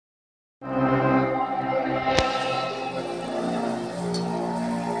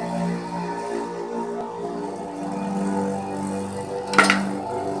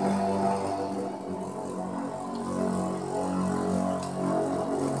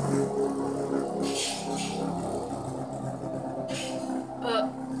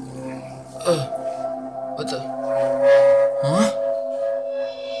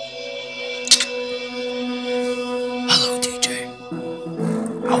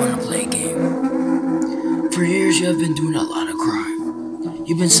want to play a game. For years, you have been doing a lot of crime.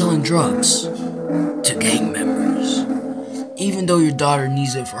 You've been selling drugs to gang members, even though your daughter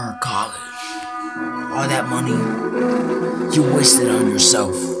needs it for her college. All that money, you wasted on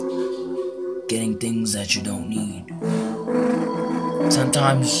yourself, getting things that you don't need.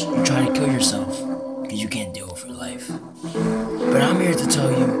 Sometimes you try to kill yourself because you can't deal with your life. But I'm here to tell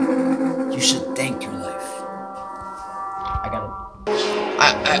you, you should thank your life.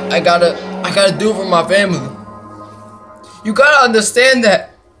 I gotta do it for my family. You gotta understand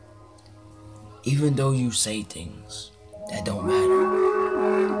that. Even though you say things that don't matter,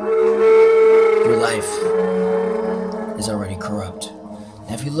 your life is already corrupt.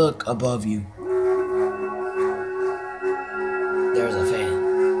 Now if you look above you, there's a fan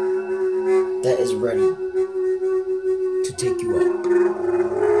that is ready to take you up.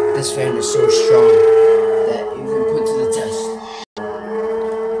 This fan is so strong that you can put to the test.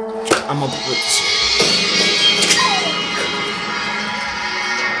 I'm gonna put this here.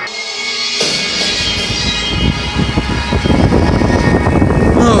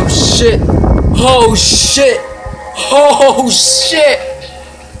 Oh shit! Oh shit! Oh shit!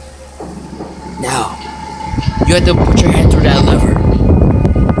 Now, you have to put your hand through that lever.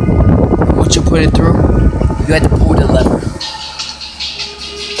 Once you put it through, you have to pull the lever.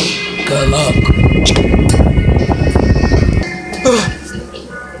 Good luck.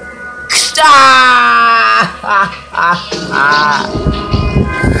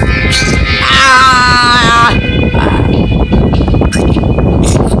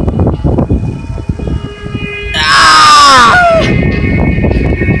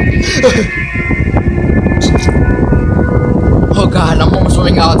 Oh god, I'm almost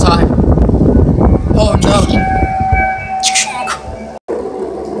running out of time. Oh no.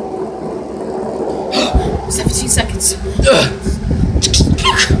 17 seconds. No!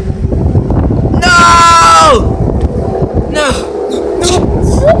 No!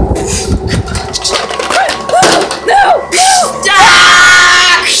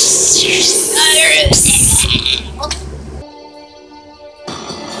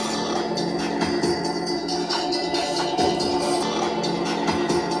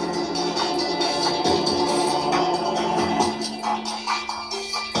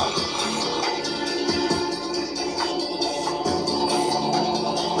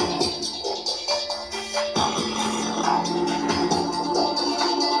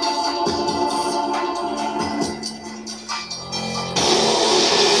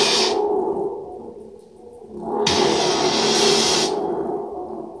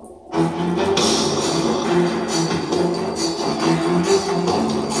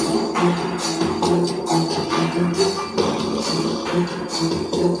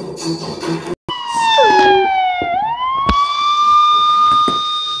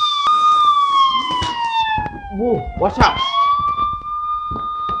 Whoa, watch out!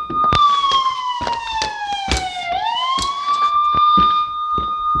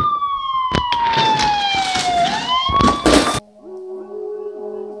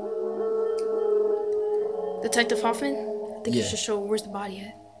 Detective Hoffman? I think you Yeah. should show where's the body at.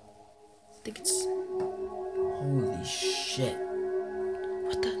 I think it's... Holy shit.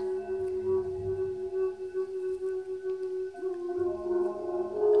 What the...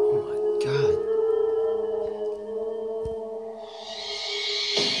 Oh my god.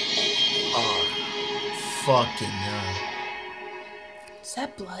 Oh, fucking hell. Is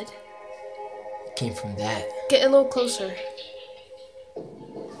that blood? It came from that. Get a little closer.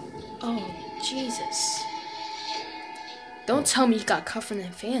 Oh, Jesus. Don't tell me you got cut from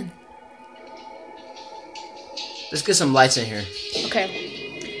that fan. Let's get some lights in here.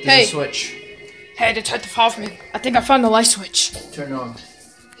 Okay. There's a switch. Hey, Detective Hoffman. I think I found the light switch. Turn it on.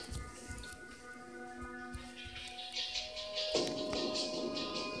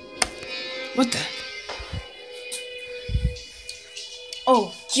 What the?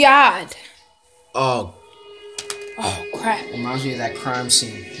 Oh, God. Oh, Crap. reminds me of that crime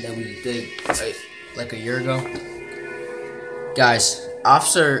scene that we did like a year ago. Guys,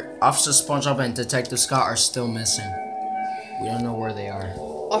 Officer SpongeBob and Detective Scott are still missing. We don't know where they are.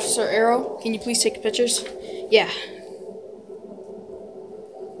 Officer Arrow, can you please take pictures? Yeah.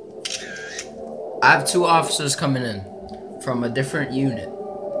 I have 2 officers coming in from a different unit.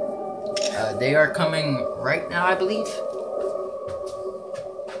 They are coming right now, I believe.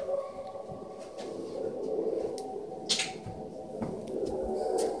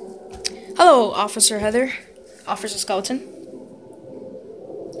 Hello, Officer Heather. Officer Skeleton.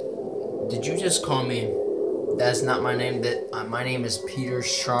 Did you just call me? That's not my name. My name is Peter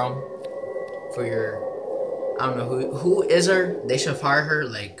Strahm. For your I don't know who is her. They should fire her.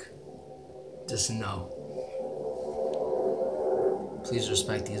 Like, just no. Please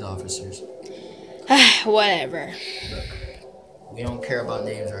respect these officers. Whatever. Look, we don't care about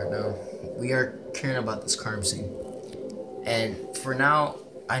names right now. We are caring about this crime scene. And for now,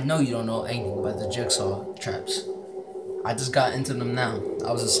 I know you don't know anything about the Jigsaw traps. I just got into them now.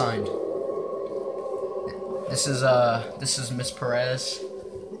 I was assigned. This is Miss Perez,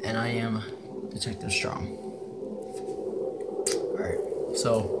 and I am Detective Strahm. Alright,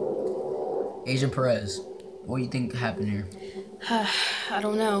 so, Agent Perez, what do you think happened here? I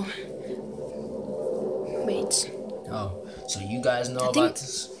don't know. Wait. Oh, so you guys know about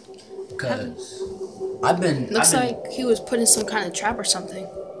this? Because I've been... Looks like he was put in some kind of trap or something.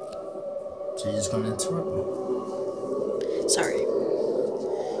 So you're just gonna interrupt me? Sorry.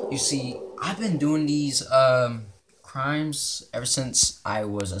 You see, I've been doing these crimes ever since I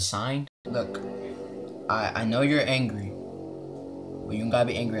was assigned. Look, I know you're angry, but you don't gotta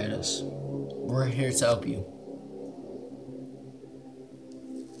be angry at us. We're here to help you.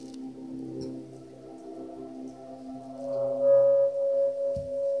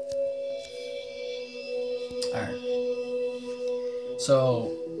 Alright. So,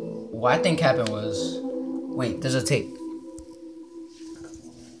 what I think happened was... Wait, there's a tape.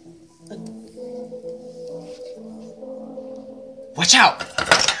 Watch out!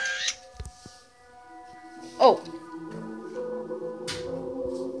 Oh.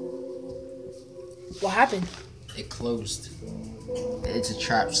 What happened? It closed. It's a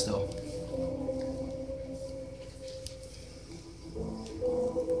trap still.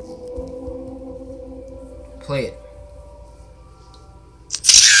 Play it.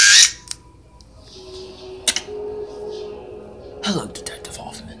 Hello, Detective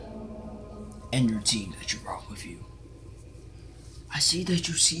Hoffman. And your team that you brought with you. I see that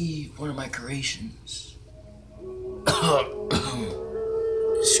you see one of my creations.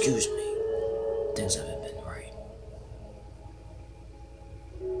 Excuse me. Things haven't been right.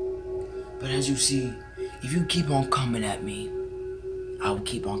 But as you see, if you keep on coming at me, I will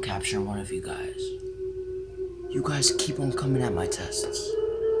keep on capturing one of you guys. You guys keep on coming at my tests.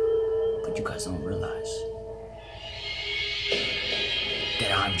 But you guys don't realize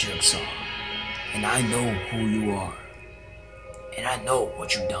that I'm Jigsaw. And I know who you are. And I know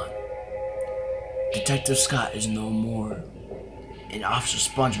what you've done. Detective Scott is no more. And Officer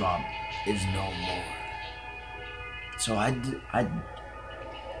SpongeBob is no more. So I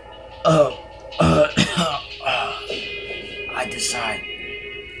decide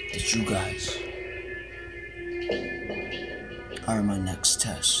that you guys are my next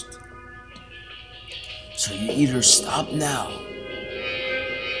test. So you either stop now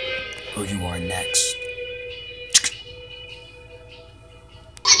or you are next.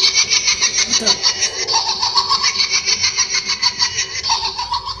 What the?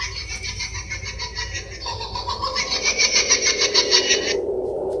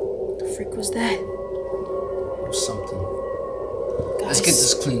 The freak was that? Or something. Guys. Let's get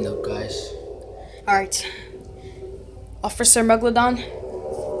this cleaned up, guys. Alright. Officer Megalodon.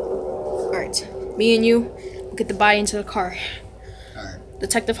 Alright. Me and you, we'll get the body into the car. Alright.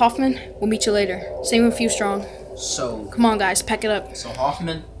 Detective Hoffman, we'll meet you later. Same with you, Strong. So... Come on, guys, pack it up. So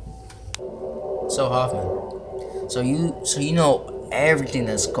Hoffman, so you know everything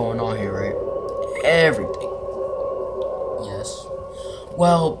that's going on here, right? Everything. Yes.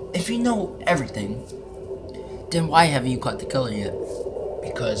 Well, if you know everything, then why haven't you caught the killer yet?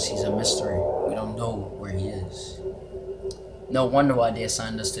 Because he's a mystery. We don't know where he is. No wonder why they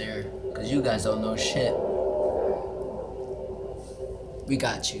assigned us there, because you guys don't know shit. We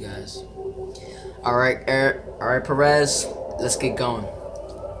got you guys. Alright, Perez, let's get going.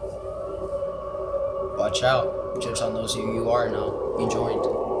 Watch out. Jigsaw knows who you are now. You joined.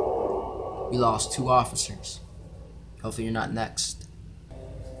 We lost 2 officers. Hopefully you're not next.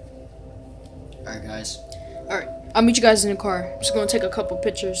 Alright, guys. Alright, I'll meet you guys in the car. I'm just gonna take a couple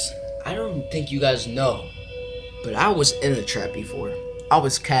pictures. I don't think you guys know, but I was in a trap before. I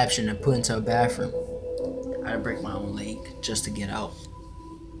was captured and put into a bathroom. I had to break my own leg just to get out.